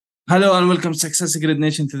Hello and welcome, Success Secret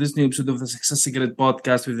Nation, to this new episode of the Success Secret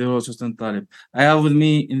podcast with your host, Hussein Talib. I have with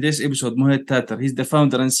me in this episode Mohit Tater. He's the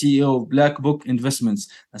founder and CEO of Black Book Investments,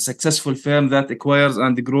 a successful firm that acquires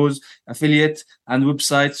and grows affiliate and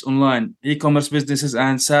websites online, e-commerce businesses,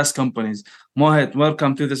 and SaaS companies. Mohit,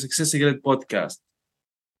 welcome to the Success Secret podcast.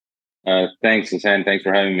 Thanks, Hussein. Thanks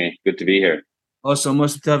for having me. Good to be here. Awesome,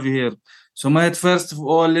 awesome to have you here. So, Mohit, first of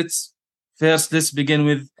all, let's begin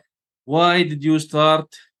with why did you start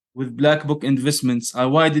with Black Book Investments?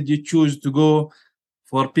 Why did you choose to go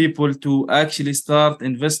for people to actually start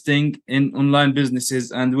investing in online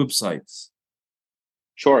businesses and websites?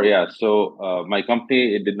 Sure. Yeah. So my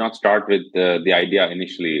company, it did not start with the idea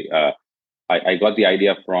initially. I got the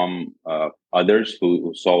idea from others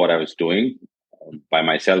who saw what I was doing by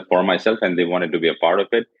myself, for myself, and they wanted to be a part of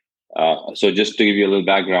it. So just to give you a little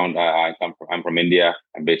background, I'm from India.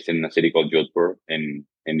 I'm based in a city called Jodhpur in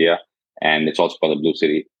India, and it's also called the Blue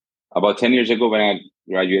City. About 10 years ago, when I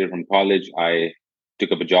graduated from college, I took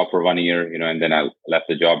up a job for 1 year, and then I left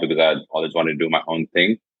the job because I always wanted to do my own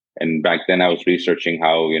thing. And back then I was researching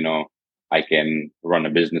how, I can run a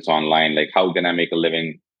business online. Like, how can I make a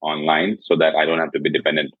living online so that I don't have to be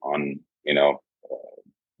dependent on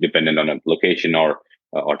a location or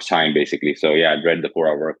time, basically. So yeah, I read the 4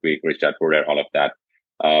 Hour Work Week, Rich Dad Poor Dad, all of that.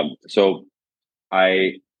 So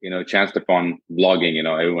I, chanced upon blogging.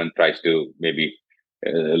 Everyone tries to maybe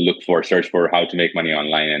search for how to make money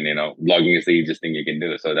online, and blogging is the easiest thing you can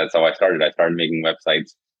do. So that's how I started. I started making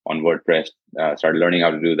websites on WordPress, started learning how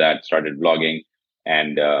to do that, started blogging,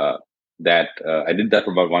 and I did that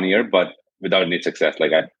for about 1 year, but without any success.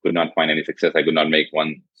 Like, I could not find any success. I could not make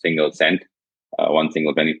one single cent, one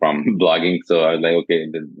single penny from blogging. So I was like, okay,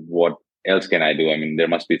 what else can I do? I mean, there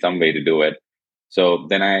must be some way to do it. So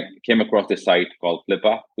then I came across this site called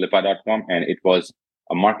Flippa.com, and it was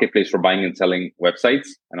a marketplace for buying and selling websites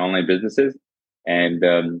and online businesses. And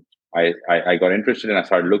I got interested, and I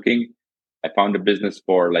started looking. I found a business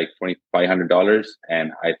for like $2,500,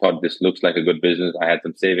 and I thought, this looks like a good business. I had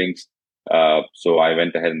some savings. So I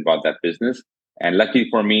went ahead and bought that business. And luckily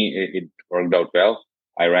for me, it worked out well.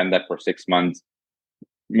 I ran that for 6 months,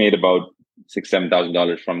 made about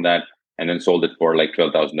 $7,000 from that, and then sold it for like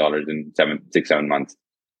 $12,000 in 7 months.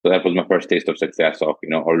 So that was my first taste of success of,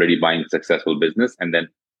 already buying a successful business and then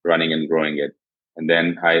running and growing it. And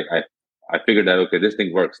then I figured that, okay, this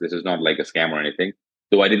thing works. This is not like a scam or anything.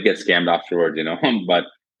 So I did get scammed afterwards, but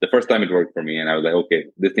the first time it worked for me, and I was like, okay,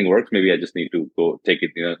 this thing works. Maybe I just need to go take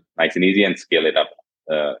it, nice and easy, and scale it up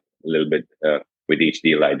a little bit with each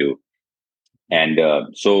deal I do. And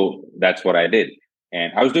so that's what I did.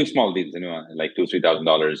 And I was doing small deals, like $2,000,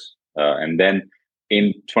 $3,000. And then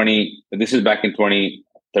this is back in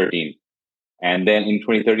 2013. And then in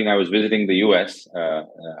 2013, I was visiting the US.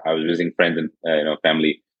 I was visiting friends and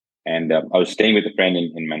family. And I was staying with a friend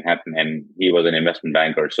in Manhattan, and he was an investment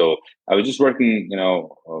banker. So I was just working,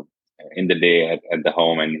 in the day at the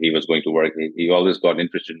home, and he was going to work. He always got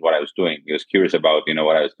interested in what I was doing. He was curious about,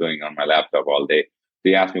 what I was doing on my laptop all day. So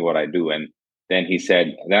he asked me what I do. And then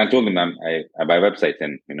I told him I buy websites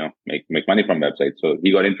and, make money from websites. So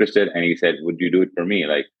he got interested, and he said, would you do it for me?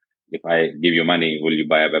 Like, if I give you money, will you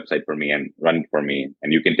buy a website for me and run it for me?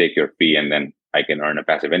 And you can take your fee, and then I can earn a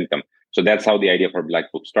passive income. So that's how the idea for Black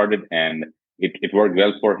Book started. And it worked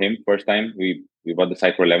well for him. First time we bought the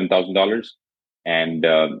site for $11,000, and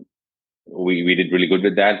we did really good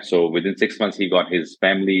with that. So within 6 months, he got his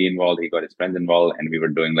family involved, he got his friends involved, and we were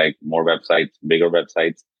doing like more websites, bigger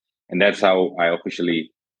websites. And that's how I officially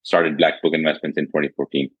started Black Book Investments in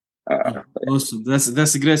 2014. Awesome.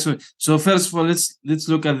 That's a great story. So first of all, let's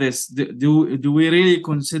look at this. Do we really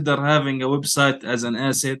consider having a website as an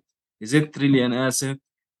asset? Is it really an asset?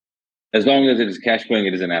 As long as it is cash flowing,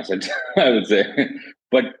 it is an asset, I would say.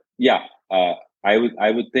 But yeah, I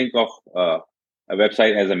would think of a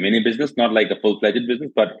website as a mini business, not like a full-fledged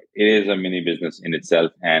business, but it is a mini business in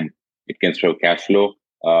itself, and it can throw cash flow,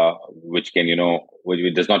 which can,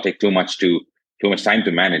 which does not take too much time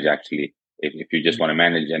to manage. Actually, if you just want to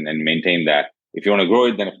manage and maintain that. If you want to grow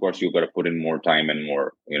it, then of course you've got to put in more time and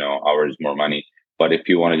more, hours, more money. But if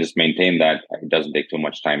you want to just maintain that, it doesn't take too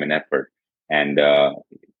much time and effort. And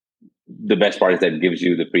the best part is that it gives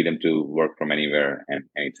you the freedom to work from anywhere and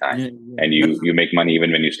anytime. And you make money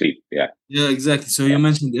even when you sleep. Yeah, exactly. So you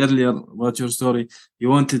mentioned earlier about your story. You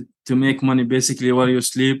wanted to make money basically while you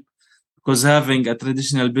sleep, because having a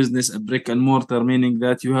traditional business, a brick and mortar, meaning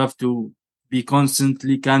that you have to be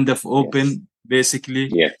constantly kind of open, basically.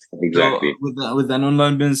 Yes, exactly. So with an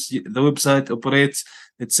online business, the website operates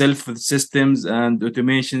itself with systems and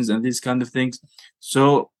automations and these kind of things.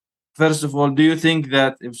 So first of all, do you think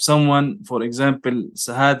that if someone, for example,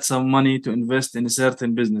 had some money to invest in a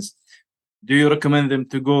certain business, do you recommend them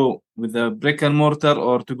to go with a brick and mortar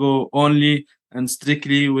or to go only and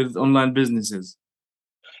strictly with online businesses?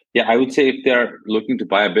 Yeah, I would say if they're looking to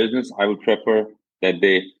buy a business, I would prefer that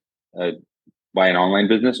they uh, buy an online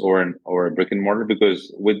business or a brick and mortar, because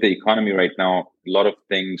with the economy right now, a lot of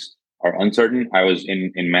things are uncertain. I was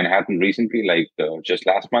in Manhattan recently, like just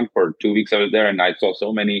last month for 2 weeks. I was there, and I saw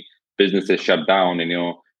so many businesses shut down. And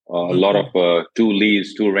a lot of Mhm. to lease,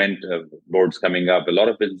 to rent boards coming up. A lot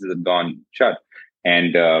of businesses have gone shut,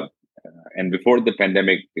 and and before the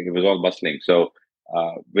pandemic, it was all bustling. So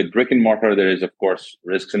with brick and mortar, there is of course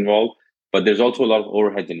risks involved, but there's also a lot of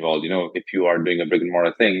overheads involved. If you are doing a brick and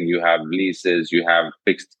mortar thing, you have leases, you have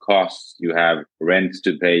fixed costs, you have rents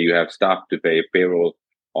to pay, you have staff to pay, payroll,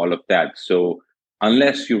 all of that. So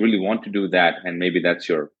unless you really want to do that, and maybe that's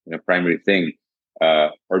your primary thing,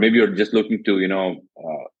 or maybe you're just looking to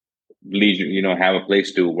leisure, have a place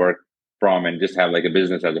to work from and just have like a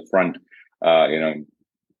business as a front, uh, you know,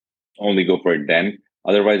 only go for it then.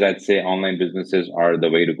 Otherwise, I'd say online businesses are the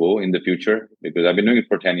way to go in the future, because I've been doing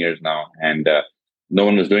it for 10 years now, and no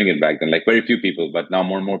one was doing it back then, like very few people, but now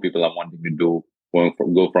more and more people are wanting to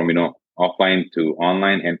go from, offline to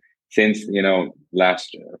online. And since,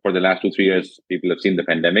 for the last 2, 3 years, people have seen the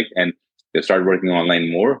pandemic and they started working online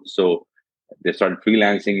more. So they started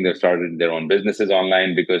freelancing, they started their own businesses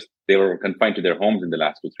online because they were confined to their homes in the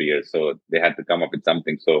last 2, 3 years. So they had to come up with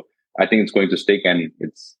something. So I think it's going to stick, and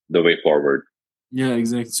it's the way forward. Yeah,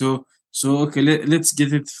 exactly. So okay, let's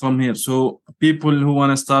get it from here. So people who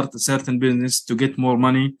want to start a certain business to get more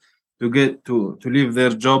money, to leave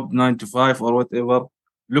their job 9 to 5 or whatever,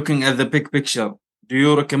 looking at the big picture, do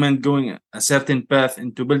you recommend going a certain path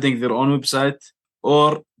into building their own website, or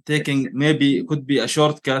taking maybe it could be a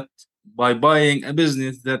shortcut by buying a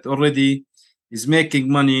business that already is making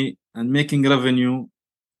money and making revenue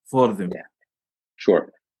for them? Yeah,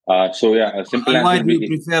 sure. So yeah, a simple And answer why would do you be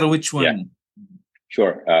prefer which yeah. one?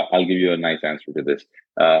 Sure. I'll give you a nice answer to this.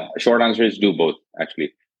 Short answer is do both, actually.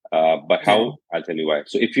 But Okay. how? I'll tell you why.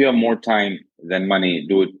 So if you have more time than money,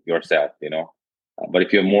 do it yourself, But if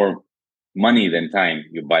you have more money than time,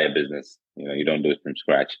 you buy a business, you don't do it from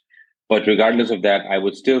scratch. But regardless of that, I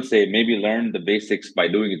would still say maybe learn the basics by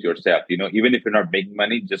doing it yourself. Even if you're not making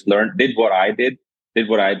money, just learn, did what I,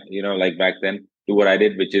 like back then, do what I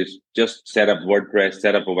did, which is just set up WordPress,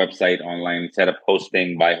 set up a website online, set up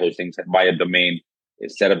hosting, buy a domain,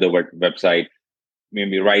 set up the website,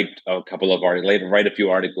 maybe write a couple of articles, write a few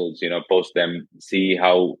articles, post them, see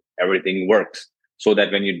how everything works, so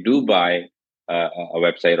that when you do buy a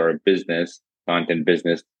website or a content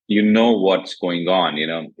business, you know what's going on.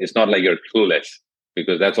 It's not like you're clueless,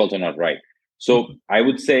 because that's also not right. So I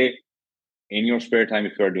would say, in your spare time,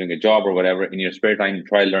 if you're doing a job or whatever, in your spare time,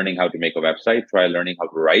 try learning how to make a website, try learning how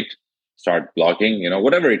to write, start blogging,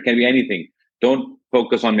 whatever. It can be anything. Don't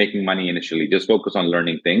focus on making money initially, just focus on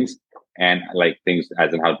learning things, and like things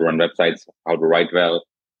as in how to run websites, how to write well.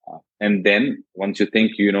 And then once you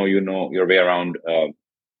think you know your way around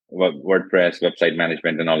WordPress, website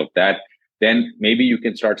management, and all of that, then maybe you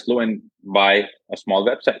can start slow and buy a small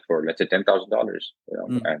website for, let's say, $10,000.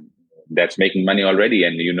 Mm. And that's making money already,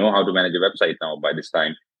 and you know how to manage a website now by this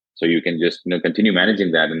time, so you can just continue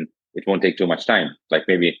managing that, and it won't take too much time, like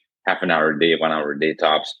maybe half an hour a day, 1 hour a day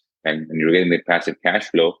tops, and you're getting the passive cash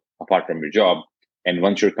flow apart from your job. And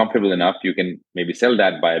once you're comfortable enough, you can maybe sell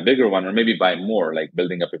that, buy a bigger one, or maybe buy more, like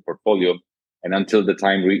building up a portfolio. And until the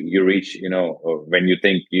time you reach, when you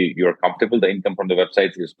think you're comfortable, the income from the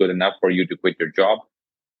website is good enough for you to quit your job.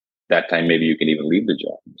 That time, maybe you can even leave the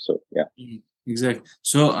job. So yeah. Mhm. Exactly.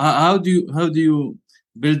 So how do you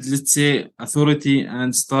build, let's say, authority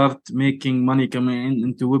and start making money coming in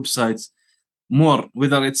into websites more?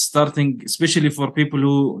 Whether it's starting, especially for people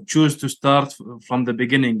who choose to start from the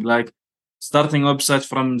beginning, like starting website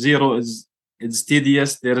from zero is it's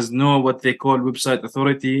tedious. There is no what they call website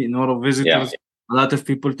authority, no Yeah. visitors. A lot of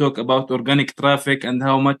people talk about organic traffic and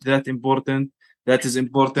how much that is Yeah.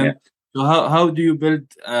 important. So how do you build,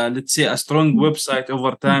 let's say, a strong website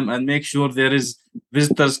over time and make sure there is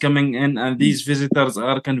visitors coming in and these visitors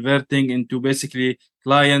are converting into basically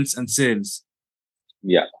clients and sales?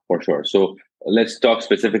 Yeah, for sure. So let's talk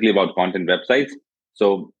specifically about content websites.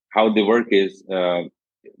 So how they work is,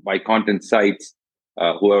 by content sites,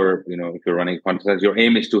 whoever, if you're running content sites, your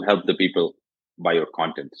aim is to help the people buy your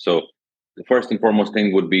content. So the first and foremost thing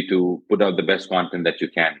would be to put out the best content that you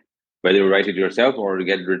can. Whether you write it yourself or you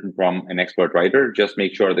get it written from an expert writer, just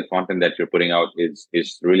make sure the content that you're putting out is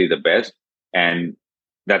really the best. And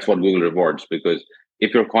that's what Google rewards, because if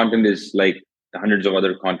your content is like hundreds of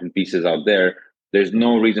other content pieces out there, there's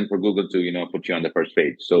no reason for Google to put you on the first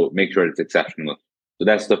page. So make sure it's exceptional. So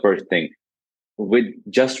that's the first thing. With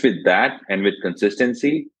that and with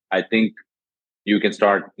consistency, I think you can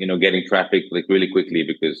start getting traffic like really quickly,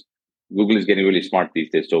 because Google is getting really smart these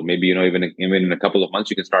days. So maybe even in a couple of months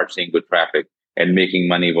you can start seeing good traffic and making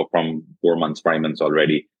money from 4 months, 5 months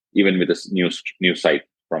already, even with this new site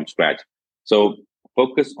from scratch. So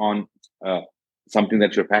focus on something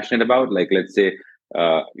that you're passionate about. Like, let's say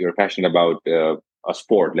you're passionate about a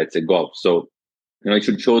sport, let's say golf. So it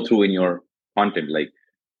should show through in your content. Like,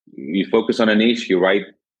 you focus on a niche, you write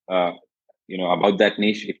about that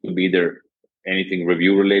niche. It could be either anything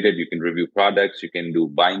review related. You can review products, you can do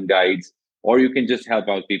buying guides, or you can just help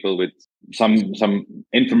out people with some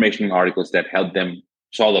informational articles that help them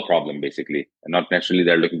solve a problem, basically. And not necessarily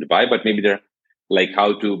they're looking to buy, but maybe they're like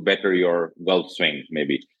how to better your golf swing,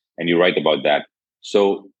 maybe, and you write about that.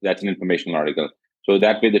 So that's an informational article. So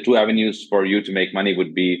that way, the two avenues for you to make money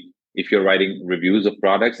would be if you're writing reviews of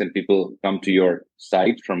products and people come to your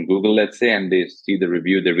site from Google, let's say, and they see the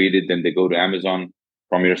review, they read it, then they go to Amazon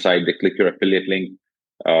from your site, they click your affiliate link,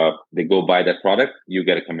 they go buy that product, you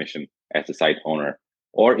get a commission as a site owner.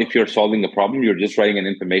 Or if you're solving a problem, you're just writing an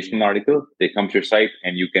informational article, they come to your site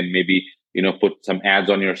and you can maybe, put some ads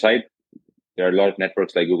on your site. There are a lot of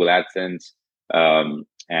networks like Google AdSense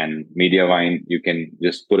and Mediavine. You can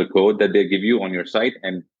just put a code that they give you on your site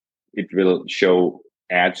and it will show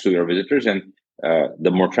ads to your visitors. And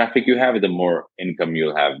the more traffic you have, the more income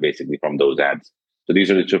you'll have basically from those ads. So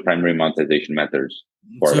these are the two primary monetization methods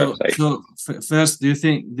for a website. So first,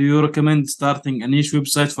 do you recommend starting a niche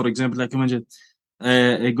website, for example, like you mentioned,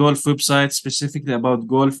 a golf website specifically about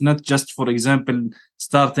golf, not just, for example,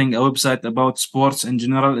 starting a website about sports in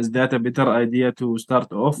general? Is that a better idea to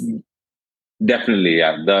start off? Definitely,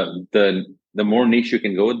 yeah. The more niche you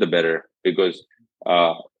can go, the better, because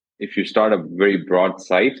if you start a very broad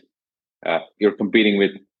site, you're competing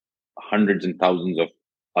with hundreds and thousands of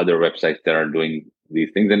other websites that are doing these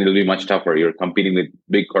things, and it'll be much tougher. You're competing with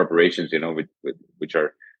big corporations, which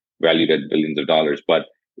are valued at billions of dollars. But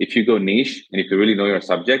if you go niche and if you really know your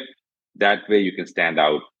subject, that way you can stand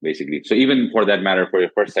out, basically. So even for that matter, for your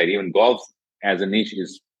first site, even golf as a niche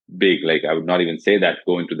is big. Like, I would not even say that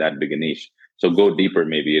go into that big a niche. So go deeper,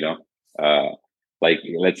 maybe, like,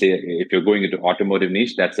 let's say if you're going into automotive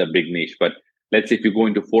niche, that's a big niche. But let's say if you go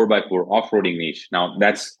into 4x4 off-roading niche, now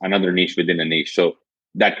that's another niche within a niche. So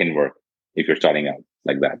that can work if you're starting out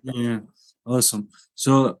like that. Yeah, awesome.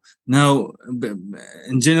 So now,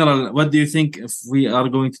 in general, what do you think if we are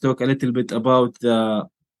going to talk a little bit about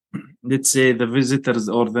let's say, the visitors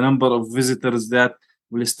or the number of visitors that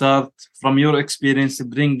will start, from your experience,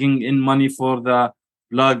 bringing in money for the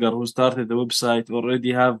blogger who started the website,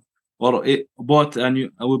 already have or bought a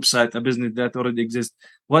website, a business that already exists?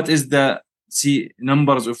 What is the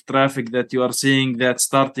numbers of traffic that you are seeing that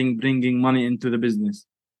starting bringing money into the business?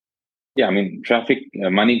 Yeah, I mean, traffic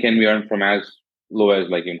money can be earned from as low as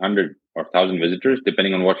like 100 or 1,000 visitors,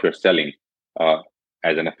 depending on what you're selling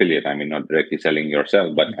as an affiliate. I mean, not directly selling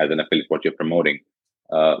yourself, but as an affiliate, what you're promoting.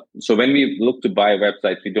 So when we look to buy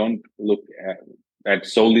websites, we don't look at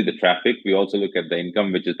solely the traffic. We also look at the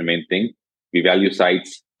income, which is the main thing. We value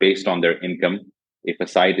sites based on their income. If a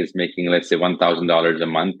site is making, let's say, $1,000 a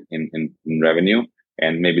month in revenue,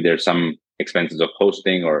 and maybe there's some expenses of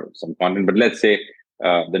hosting or some content, but let's say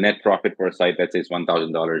the net profit for a site, let's say, is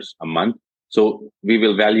 $1,000 a month. So we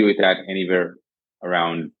will value it at anywhere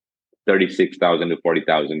around 36,000 to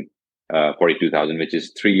 40,000, 42,000, which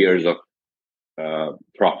is 3 years of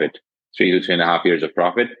profit, 3 to 3.5 years of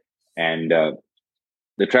profit. And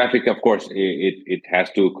the traffic, of course, it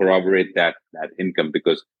has to corroborate that income,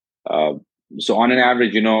 because so on an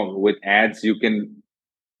average, with ads, you can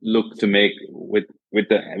look to make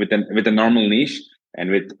with a normal niche, and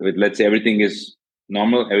with let's say everything is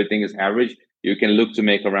normal, everything is average, you can look to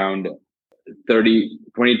make around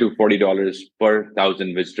 $20 to $40 per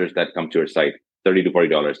 1,000 visitors that come to your site. $30 to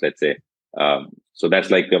 $40, let's say. So that's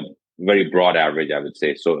like a very broad average, I would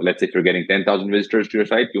say. So let's say if you're getting 10,000 visitors to your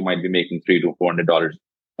site, you might be making $300 to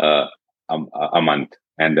 $400 a month,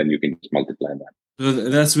 and then you can just multiply that. So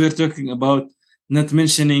that's, we're talking about, not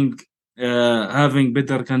mentioning having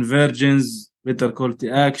better conversions, better call to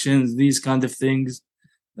actions, these kind of things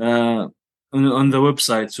on the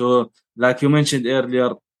website. So like you mentioned earlier,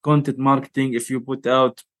 content marketing, if you put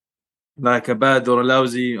out like a bad or a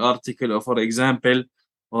lousy article, or for example,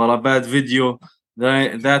 or a bad video,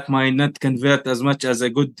 that might not convert as much as a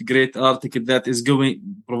great article that is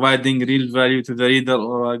providing real value to the reader,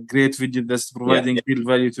 or a great video that's providing real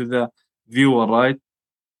value to the viewer, right?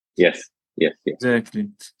 Yes. Yes, yes. Exactly.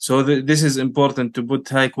 So this is important to put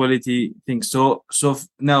high quality things.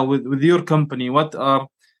 Now with your company, what are,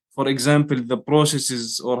 for example, the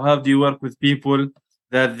processes, or how do you work with people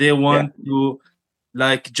that they Yeah, want to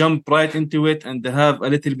like jump right into it and they have a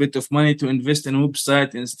little bit of money to invest in a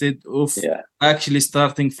website instead of yeah, actually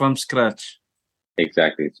starting from scratch?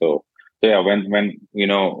 exactly. So yeah, when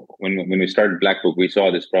when we started Black Book, we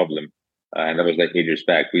saw this problem, and that was like 8 years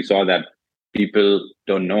back. We saw that people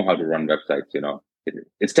don't know how to run websites.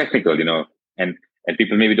 It's technical, and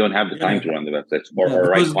people maybe don't have the time Yeah. to run the websites, Yeah, or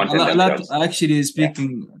write because content a lot themselves. actually Yeah,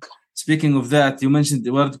 speaking of that, you mentioned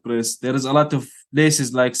the WordPress. There is a lot of places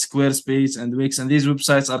like Squarespace and Wix, and these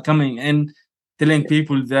websites are coming in telling yeah,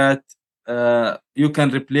 people that you can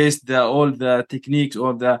replace the all the techniques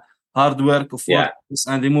or the hard work of yeah, WordPress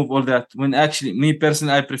and remove all that. When actually, me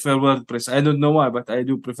personally, I prefer WordPress. I don't know why, but I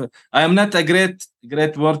do prefer. I am not a great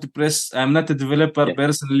WordPress. I'm not a developer yeah,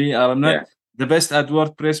 personally. I'm not yeah, the best at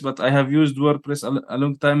WordPress, but I have used WordPress a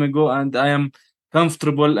long time ago, and I am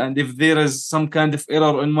comfortable. And if there is some kind of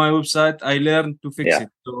error on my website, I learn to fix yeah. it.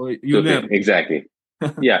 So you So learn. exactly.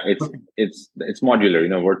 Yeah, Okay. it's modular.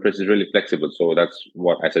 WordPress is really flexible, so that's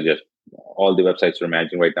what I suggest. All the websites we're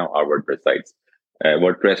managing right now are WordPress sites.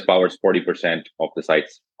 WordPress powers 40% of the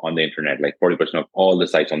sites on the internet, like 40% of all the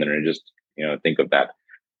sites on the internet. Just think of that.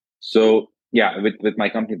 So yeah, with my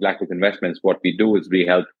company Blackbook Investments, what we do is we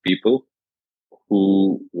help people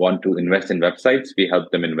who want to invest in websites. We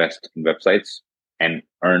help them invest in websites and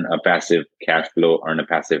earn a passive cash flow, earn a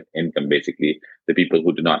passive income. Basically, the people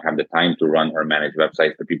who do not have the time to run or manage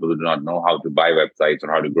websites, the people who do not know how to buy websites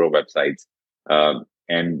or how to grow websites,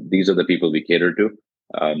 and these are the people we cater to.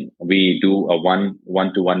 We do a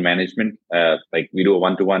one-to-one management. Like we do a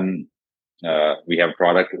one-to-one. We have a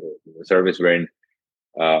product service wherein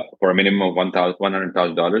for a minimum of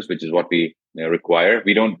 $100,000, which is what we require.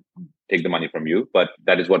 We don't take the money from you, but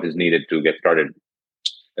that is what is needed to get started.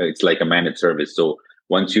 It's like a managed service. So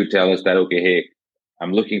once you tell us that, okay, hey,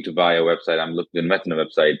 I'm looking to buy a website, I'm looking to invest in a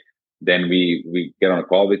website, then we get on a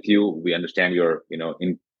call with you. We understand your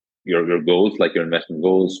in your goals, like your investment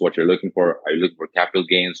goals, what you're looking for. Are you looking for capital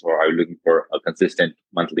gains, or are you looking for a consistent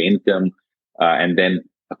monthly income? And then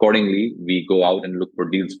accordingly, we go out and look for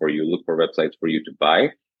deals for you, look for websites for you to buy,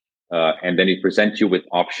 and then we present you with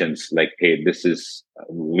options like, hey, this is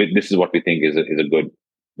what we think is a good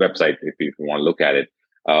website if you want to look at it.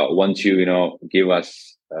 Once give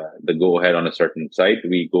us the go ahead on a certain site,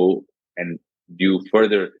 we go and do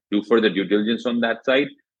further due diligence on that site.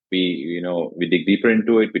 We dig deeper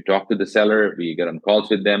into it. We talk to the seller. We get on calls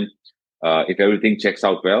with them. If everything checks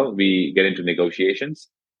out well, we get into negotiations,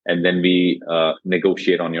 and then we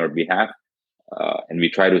negotiate on your behalf, and we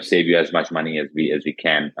try to save you as much money as we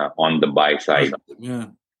can on the buy side. Yeah.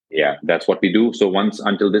 Yeah, that's what we do. So once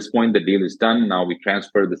until this point, the deal is done. Now we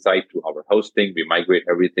transfer the site to our hosting. We migrate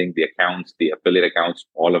everything, the accounts, the affiliate accounts,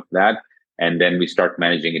 all of that, and then we start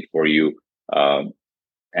managing it for you,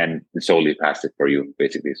 and solely pass it for you,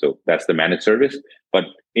 basically. So that's the managed service. But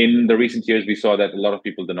in the recent years, we saw that a lot of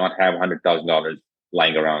people do not have $100,000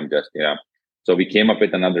 lying around just. So we came up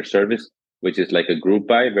with another service, which is like a group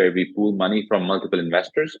buy, where we pool money from multiple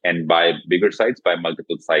investors and buy bigger sites, buy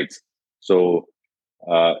multiple sites. So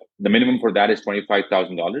the minimum for that is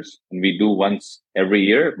 $25,000, and we do once every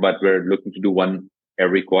year, but we're looking to do one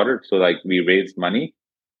every quarter. So like we raise money,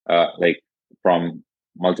 like from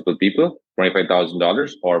multiple people,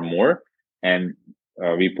 $25,000 or more, and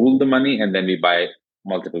we pool the money, and then we buy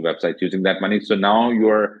multiple websites using that money. So now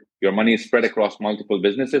your money is spread across multiple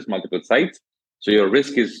businesses, multiple sites. So your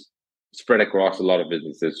risk is spread across a lot of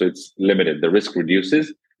businesses. So it's limited. The risk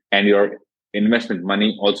reduces, and your investment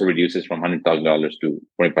money also reduces from $100,000 to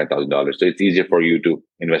 $25,000. So it's easier for you to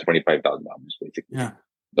invest $25,000 basically. Yeah.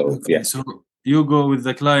 So Okay. yeah, So you go with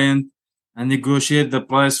the client and negotiate the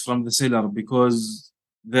price from the seller, because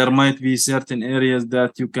there might be certain areas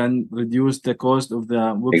that you can reduce the cost of the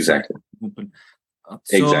website. exactly, For example.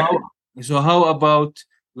 So exactly. how about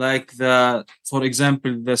like for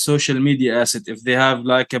example, the social media asset, if they have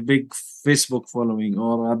like a big Facebook following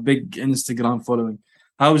or a big Instagram following,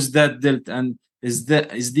 how is that dealt? And is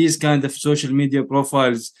these kind of social media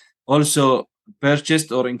profiles also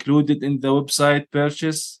purchased or included in the website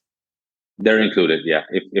purchase? They're included. Yeah,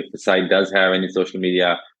 if the site does have any social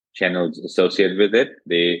media channels associated with it,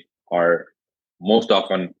 they are most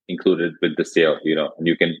often included with the sale. And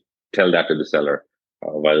you can tell that to the seller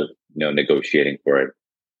while negotiating for it.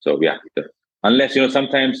 So yeah, unless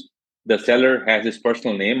sometimes the seller has his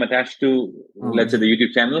personal name attached to, Oh, let's say, yeah. the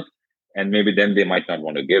YouTube channel, and maybe then they might not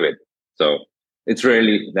want to give it. So It's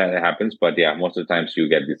rarely that it happens, but yeah, most of the times you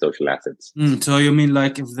get the social assets. So you mean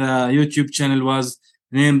like if the YouTube channel was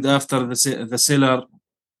named after the seller,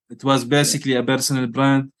 it was basically a personal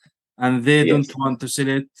brand, and they Yes, don't want to sell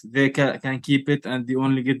it, they can keep it, and they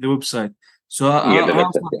only get the website. So you get the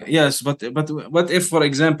website. Yeah. yes, but what if, for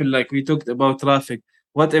example, like we talked about traffic,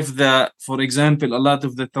 what if for example, a lot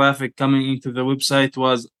of the traffic coming into the website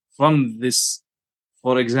was from this,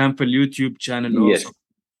 for example, YouTube channel also, Yes,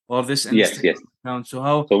 or this yes, Instagram yes. account?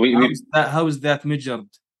 So So we how is that measured?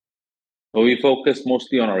 so we focus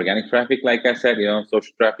mostly on organic traffic. Like I said,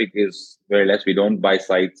 social traffic is very less. We don't buy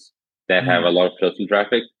sites that have a Mm. lot of social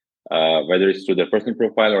traffic, whether it's through their personal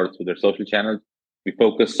profile or through their social channels. We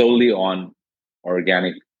focus solely on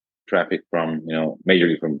organic traffic from,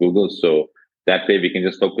 majorly from Google. So that way we can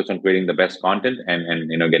just focus on creating the best content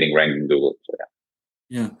and getting ranked in Google. So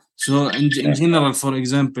Yeah. So in yeah. general, for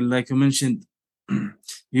example, like you mentioned,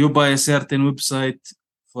 you buy a certain website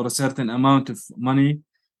for a certain amount of money.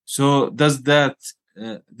 So does that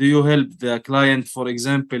do you help the client, for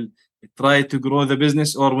example, try to grow the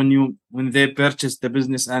business, or when they purchase the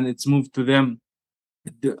business and it's moved to them,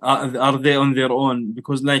 are they on their own?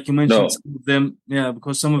 Because like you mentioned, No, some of them, yeah,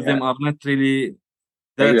 because some of yeah, them are not really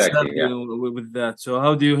that exactly. savvy Yeah, with that. So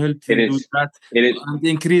how do you help it them do is. that It is. and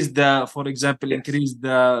increase the, for example, Yes. increase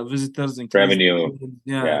the visitors, increase Revenue.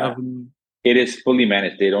 yeah, Yeah. revenue. It is fully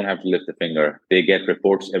managed. They don't have to lift a finger. They get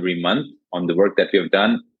reports every month on the work that we have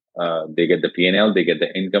done. They get the P&L, they get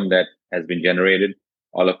the income that has been generated,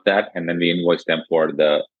 all of that, and then we invoice them for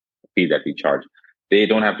the fee that we charge. They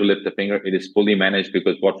don't have to lift a finger. It is fully managed,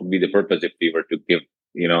 because what would be the purpose if we were to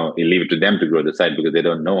leave it to them to grow the site, because they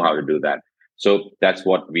don't know how to do that. So that's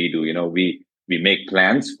what we do. We make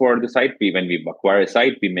plans for the site. When we acquire a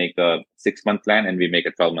site, we make a 6-month plan and we make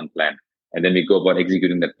a 12-month plan, and then we go about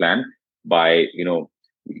executing that plan by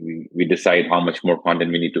we decide how much more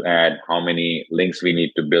content we need to add, how many links we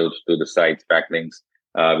need to build to the site's backlinks.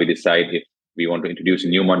 We decide if we want to introduce a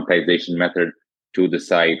new monetization method to the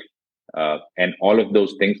site, and all of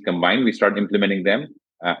those things combined, we start implementing them,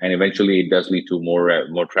 and eventually it does lead to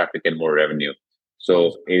more traffic and more revenue.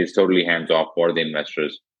 So it is totally hands off for the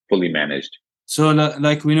investors, fully managed. So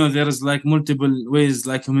like we know there is like multiple ways,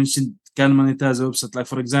 like you mentioned, can monetize a website. Like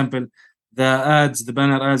for example, the ads, the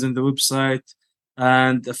banner ads on the website,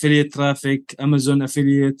 and affiliate traffic, Amazon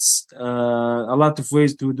affiliates, a lot of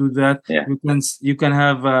ways to do that. Yeah. You can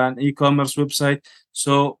have an e-commerce website.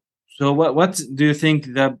 So what do you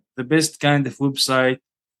think the best kind of website?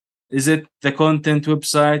 Is it the content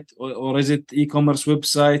website, or is it e-commerce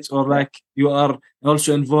websites, or Yeah. like you are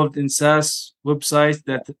also involved in SaaS websites,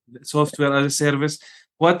 that software as a service?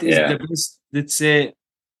 What is Yeah. the best, let's say,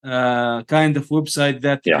 kind of website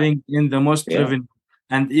that Yeah. bring in the most Yeah. revenue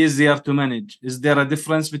and easier to manage? Is there a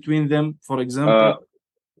difference between them, for example?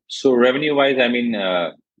 So revenue wise, I mean,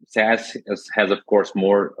 SaaS has of course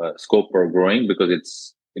more scope for growing, because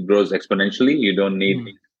it grows exponentially. You don't need,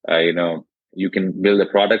 Mm. you can build a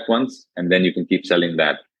product once and then you can keep selling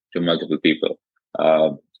that to multiple people.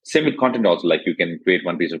 Same with content also. Like, you can create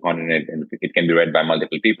one piece of content and it can be read by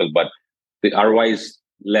multiple people, but the ROI is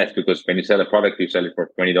less, because when you sell a product, you sell it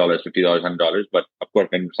for $20, $50, $100. But of course,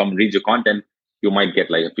 when someone reads your content, you might get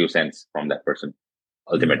like a few cents from that person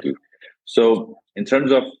Mm. ultimately. So in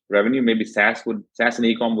terms of revenue, maybe SaaS and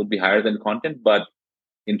ecom would be higher than content, but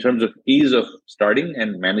in terms of ease of starting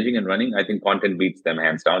and managing and running, I think content beats them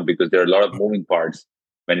hands down, because there are a lot of moving parts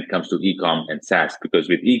when it comes to ecom and SaaS. Because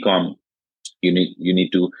with ecom, you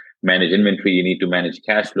need to manage inventory, you need to manage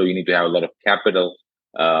cash flow, you need to have a lot of capital.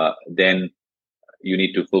 Then you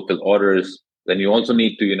need to fulfill orders. Then you also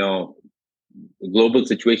need to, global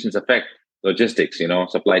situations affect logistics,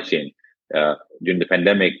 supply chain. During the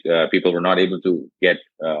pandemic, people were not able to get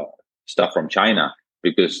stuff from China,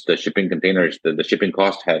 because the shipping containers, the shipping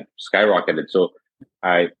cost had skyrocketed. So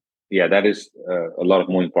yeah, that is a lot of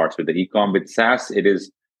moving parts with the ecom. With SaaS, it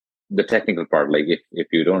is the technical part. Like, if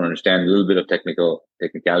you don't understand a little bit of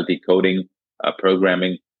technicality, coding,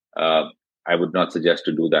 programming, uh, I would not suggest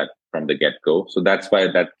to do that from the get go. So that's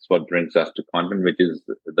what brings us to content, which is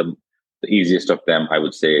the easiest of them, I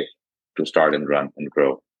would say, to start and run and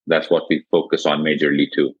grow. That's what we focus on majorly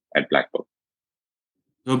too at Blackbook.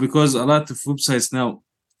 So because a lot of websites now,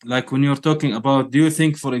 like when you're talking about, do you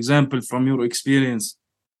think, for example, from your experience,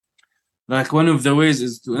 like one of the ways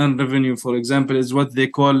is to earn revenue, for example, is what they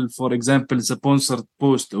call, for example, sponsored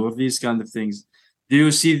post or these kind of things. Do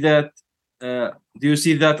you see that? Do you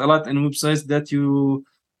see that a lot in websites that you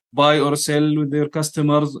buy or sell with their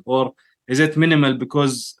customers, or is it minimal?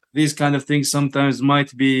 Because these kind of things sometimes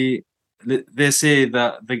might be, they say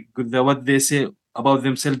that the what they say about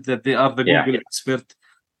themselves that they are the Yeah. Google expert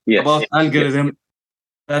Yes. about Yes. algorithm,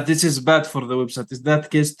 that this is bad for the website. Is that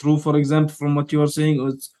case true, for example, from what you are saying,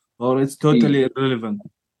 or it's totally irrelevant?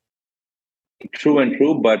 True and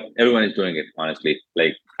true, but everyone is doing it, honestly.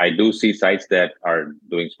 Like, I do see sites that are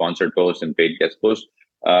doing sponsored posts and paid guest posts,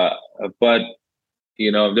 but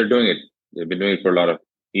they're doing it. They've been doing it for a lot of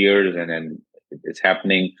years, and then it's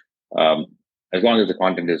happening. Um, as long as the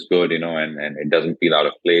content is good, and it doesn't feel out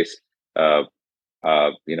of place, uh,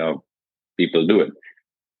 people do it.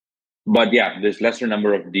 But yeah, there's lesser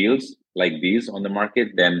number of deals like these on the market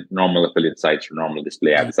than normal affiliate sites or normal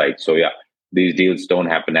display ad sites. So yeah, these deals don't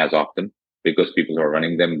happen as often because people who are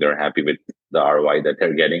running them, they're happy with the ROI that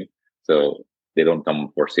they're getting. So they don't come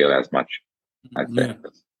for sale as much, I'd say.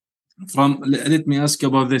 Yeah. Let me ask you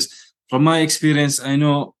about this. From my experience, I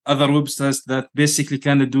know other websites that basically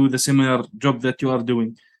kind of do the similar job that you are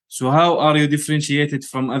doing. So how are you differentiated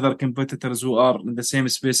from other competitors who are in the same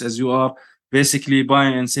space as you are, basically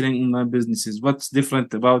buying and selling online businesses? What's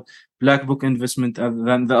different about Black Book Investment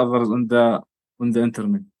than the others on the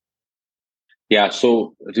internet? Yeah,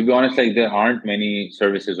 so to be honest, like, there aren't many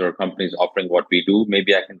services or companies offering what we do.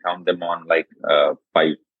 Maybe I can count them on like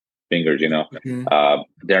 5 fingers. Okay.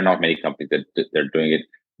 There are not many companies that they're doing it.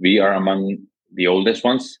 We are among the oldest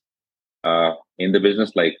ones in the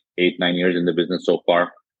business, like 8-9 years in the business so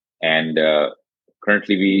far, and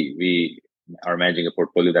currently we are managing a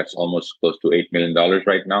portfolio that's almost close to $8 million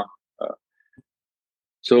right now. Uh,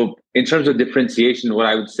 so in terms of differentiation, what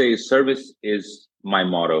I would say is service is my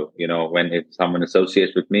motto. When if someone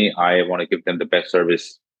associates with me, I want to give them the best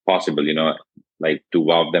service possible, like to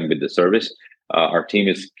wow them with the service. Our team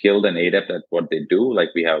is skilled and adept at what they do.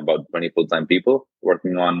 Like, we have about 20 full-time people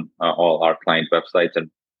working on all our client websites and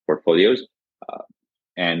portfolios.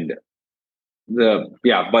 And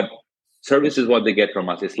but service is what they get from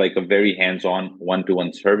us. It's like a very hands-on,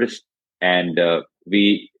 one-to-one service. And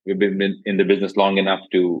we've been in the business long enough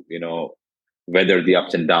to weather the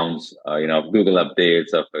ups and downs, of Google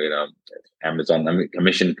updates, of Amazon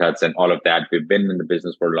commission cuts, and all of that. We've been in the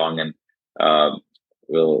business for long, and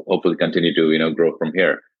we'll hopefully continue to grow from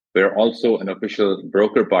here. We're also an official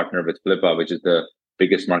broker partner with Flippa, which is the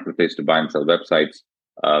biggest marketplace to buy and sell websites,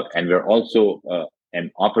 and we're also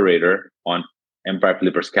an operator on Empire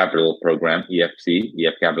Flippers Capital Program, EFC,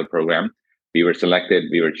 EF Capital Program. We were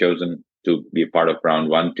chosen to be a part of round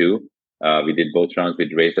 1, 2. We did both rounds.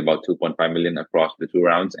 We raised about 2.5 million across the 2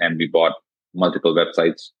 rounds, and we bought multiple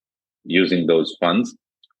websites using those funds.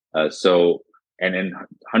 And then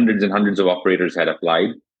hundreds and hundreds of operators had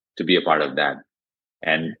applied to be a part of that.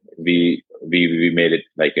 And we made it,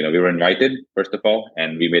 like, we were invited, first of all,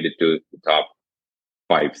 and we made it to the top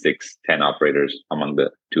 5, 6, 10 operators among the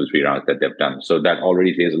 2-3 rounds that they've done. So that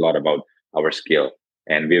already says a lot about our skill.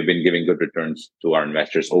 And we have been giving good returns to our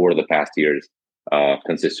investors over the past years,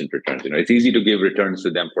 consistent returns. It's easy to give returns to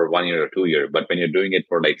them for 1 year or 2 years, but when you're doing it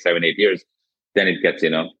for like 7, 8 years, then it gets,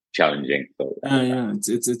 challenging. So yeah,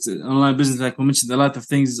 it's online business. Like we mentioned, a lot of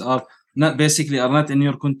things are not in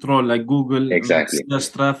your control, like Google, exactly.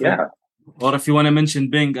 search traffic. Yeah. Or if you want to mention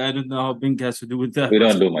Bing, I don't know how Bing has to do with that. We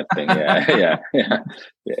don't do much thing. Yeah.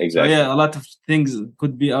 Exactly. So yeah, a lot of things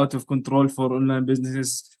could be out of control for online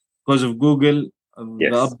businesses because of Google, the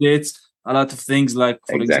updates. A lot of things, like,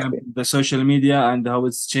 for example, the social media and how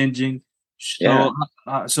it's changing.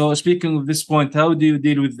 So speaking of this point, how do you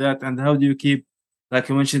deal with that, and how do you keep, like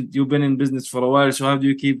you mentioned, you've been in business for a while, so how do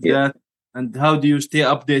you keep that, and how do you stay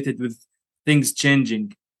updated with things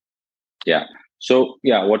changing? Yeah. So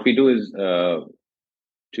what we do is no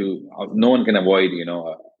one can avoid,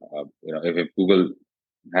 if Google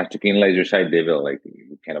has to penalize your site, they will. Like,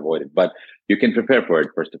 you can't avoid it, but you can prepare for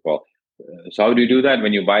it, first of all. So how do you do that?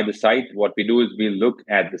 When you buy the site, what we do is we look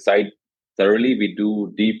at the site thoroughly. We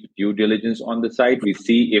do deep due diligence on the site. We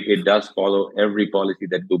see if it does follow every policy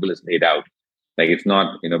that Google has laid out. Like, it's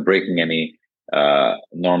not, breaking any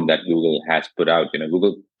norm that Google has put out.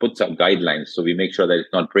 Google puts out guidelines, so we make sure that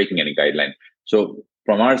it's not breaking any guideline. So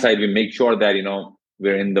from our side, we make sure that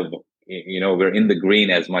we're in the green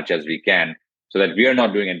as much as we can, so that we are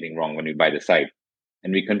not doing anything wrong when we buy the site,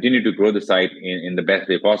 and we continue to grow the site in the best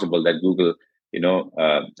way possible that Google,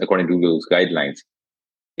 according to Google's guidelines.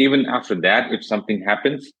 Even after that, if something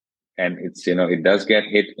happens and it does get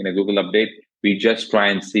hit in a Google update, we just try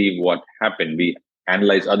and see what happened. We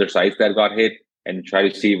analyze other sites that got hit and try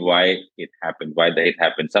to see why it happened, why the hit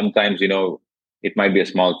happened. Sometimes, it might be a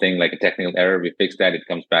small thing like a technical error. We fix that, it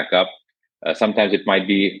comes back up. Sometimes it might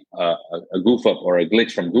be a goof up or a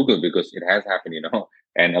glitch from Google, because it has happened,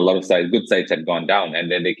 and a lot of good sites had gone down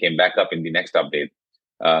and then they came back up in the next update.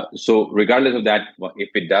 So regardless of that, if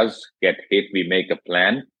it does get hit, we make a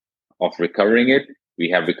plan of recovering it. We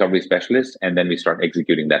have recovery specialists, and then we start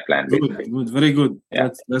executing that plan. Good, Basically, good, very good. yeah,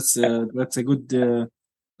 That's a good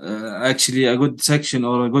actually a good section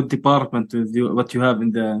or a good department with you, what you have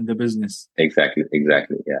in the business. exactly,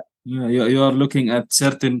 yeah, Yeah, you are looking at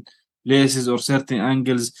certain places or certain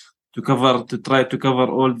angles to try to cover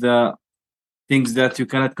all the things that you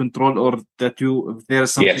cannot control, or that you, if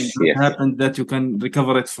there's something yes, that yes, happened, that you can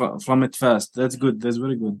recover it from it fast. That's good. That's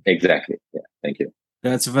very good. exactly, yeah. Thank you.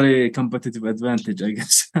 That's a very competitive advantage, I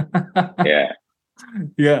guess. Yeah.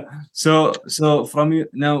 Yeah. So from you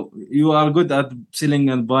now, you are good at selling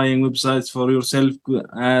and buying websites for yourself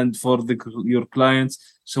and for your clients.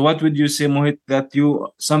 So what would you say, Mohit, that you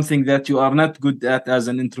something that you are not good at as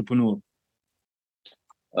an entrepreneur?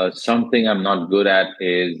 Something I'm not good at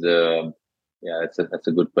is, yeah, that's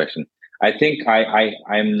a good question. I think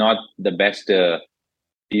I'm not the best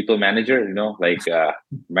people manager. Like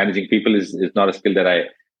managing people is not a skill that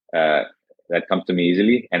that comes to me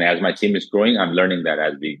easily. And as my team is growing, I'm learning that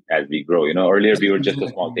as we grow. Earlier we were just a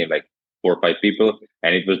small Exactly. team, like 4 or 5 people,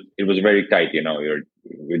 and it was very tight.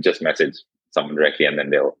 You just message someone directly, and then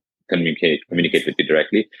they'll communicate with you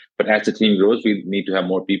directly. But as the team grows, we need to have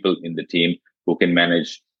more people in the team who can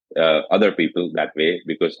manage other people that way,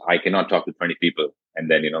 because I cannot talk to 20 people,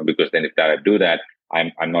 and then because then if I do that,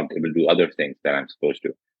 I'm not able to do other things that I'm supposed to.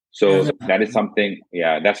 Yeah, So that is something,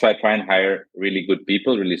 yeah. That's why I try and hire really good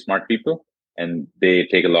people, really smart people, and they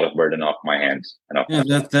take a lot of burden off my hands and off yeah,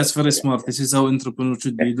 myself. that's very So smart. This is how entrepreneur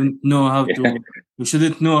should be. yeah, You don't know how yeah, to, you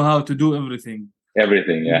shouldn't know how to do everything.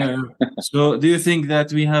 everything. Yeah. Yeah. So, do you think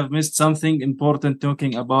that we have missed something important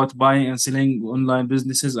talking about buying and selling online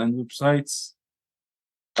businesses and websites?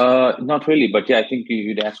 Not really, but yeah, I think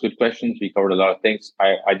you'd asked good questions. We covered a lot of things.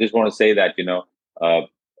 I just want to say that uh,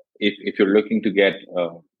 if you're looking to get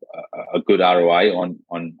a good ROI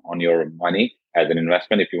on your money as an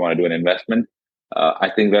investment, if you want to do an investment, I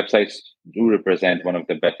think websites do represent one of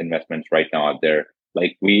the best investments right now out there.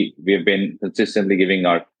 Like we have been consistently giving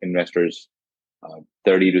our investors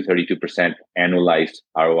 30 to 32% annualized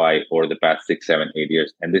ROI over the past 6, 7, 8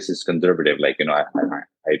 years, and this is conservative. Like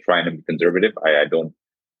I try and be conservative. I don't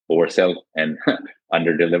oversell and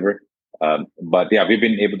under deliver. But yeah, we've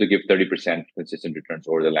been able to give 30% consistent returns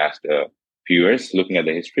over the last few years, looking at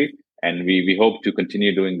the history. And we hope to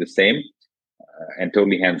continue doing the same and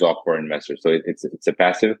totally hands off for investors. So it's a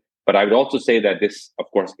passive. But I would also say that this, of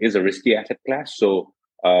course, is a risky asset class. So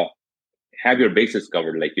uh, have your bases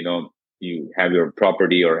covered. Like, you have your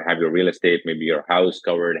property or have your real estate, maybe your house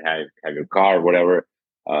covered, have your car, whatever.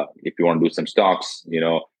 If you want to do some stocks,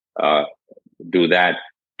 uh, do that.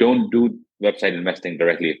 Don't do website investing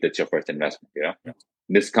directly if that's your first investment.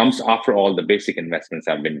 This comes after all the basic investments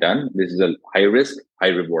have been done. This is a high risk, high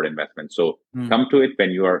reward investment. So Hmm. come to it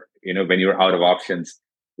when you're out of options,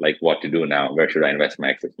 like what to do now. Where should I invest my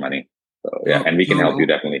excess money? So yeah, and we can help you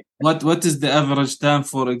So, definitely. what is the average time,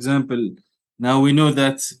 for example? Now we know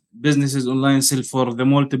that businesses online sell for the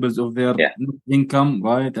multiples of their Yeah, income,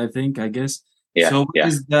 right? I guess. yeah, So, what yeah.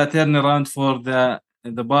 is the turnaround for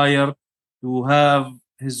the buyer to have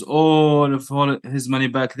all his money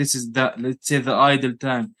back? This is the, let's say, the idle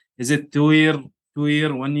time. Is it 2 year,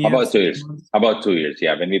 1 year, About 2 years. 6 months? About 2 years.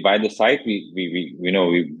 Yeah. When we buy the site,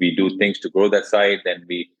 we do things to grow that site.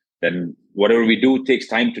 Then whatever we do takes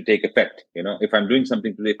time to take effect. If I'm doing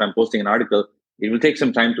something today, if I'm posting an article, it will take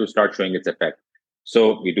some time to start showing its effect.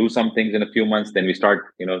 So we do some things in a few months, then we start,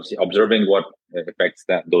 observing what effects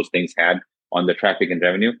that those things had on the traffic and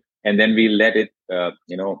revenue, and then we let it,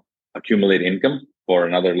 accumulate income for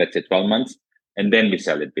another, let's say, 12 months, and then we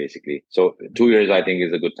sell it basically. So 2 years, I think,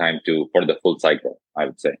 is a good time for the full cycle, I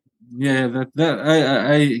would say. Yeah, that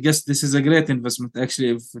I guess this is a great investment actually.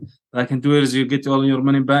 If like in 2 years you get all your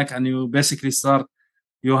money back and you basically start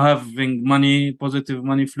you having money, positive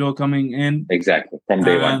money flow coming in, Exactly. From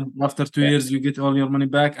day one. and after two Yeah. years you get all your money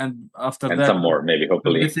back, and after And that some more, maybe,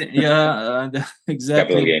 hopefully. everything, yeah, and Capital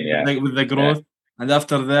exactly, gain. Yeah. with the Yeah. growth, and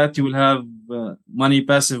after that you will have money,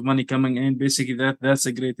 passive money coming in. Basically, that's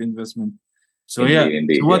a great investment. So yeah. Indeed. So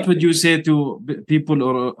Indeed. what Yeah. would you say to people,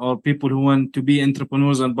 or people who want to be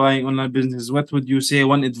entrepreneurs and buying online business? What would you say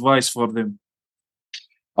one advice for them?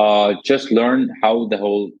 Just learn how the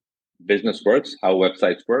whole business works, how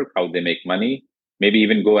websites work, how they make money. Maybe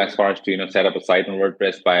even go as far as to set up a site on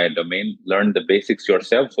WordPress, buy a domain, learn the basics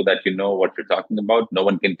yourself so that you know what you're talking about. No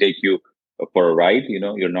one can take you for a ride.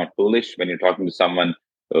 You're not foolish when you're talking to someone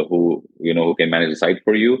who can manage a site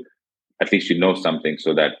for you. At least you know something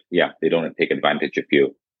so that, yeah, they don't take advantage of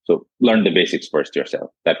you. So learn the basics first yourself.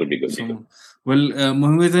 That would be good.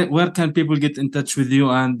 Mohit, where can people get in touch with you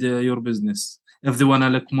and your business if they want to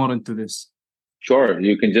look more into this? Sure.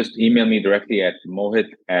 You can just email me directly at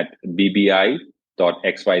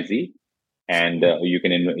mohit@bbi.xyz. And you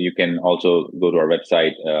can also go to our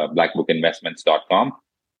website, blackbookinvestments.com,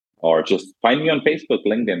 or just find me on Facebook,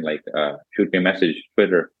 LinkedIn, shoot me a message,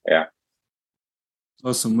 Twitter. Yeah.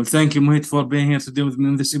 Awesome. Well, thank you, Mohit, for being here today with me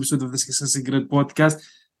in this episode of the Success Grid podcast.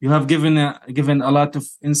 You have given a lot of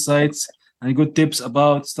insights and good tips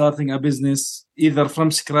about starting a business, either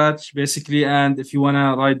from scratch, basically, and if you want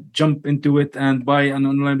to jump into it and buy an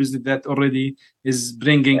online business that already is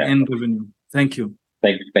bringing in revenue. Thank you.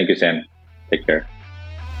 Thank you, Sam. Take care.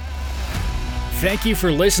 Thank you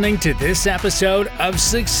for listening to this episode of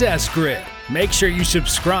Success Grid. Make sure you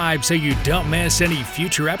subscribe so you don't miss any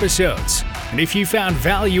future episodes. And if you found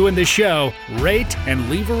value in the show, rate and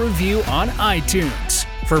leave a review on iTunes.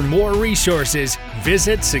 For more resources,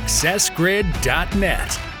 visit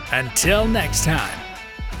successgrid.net. Until next time.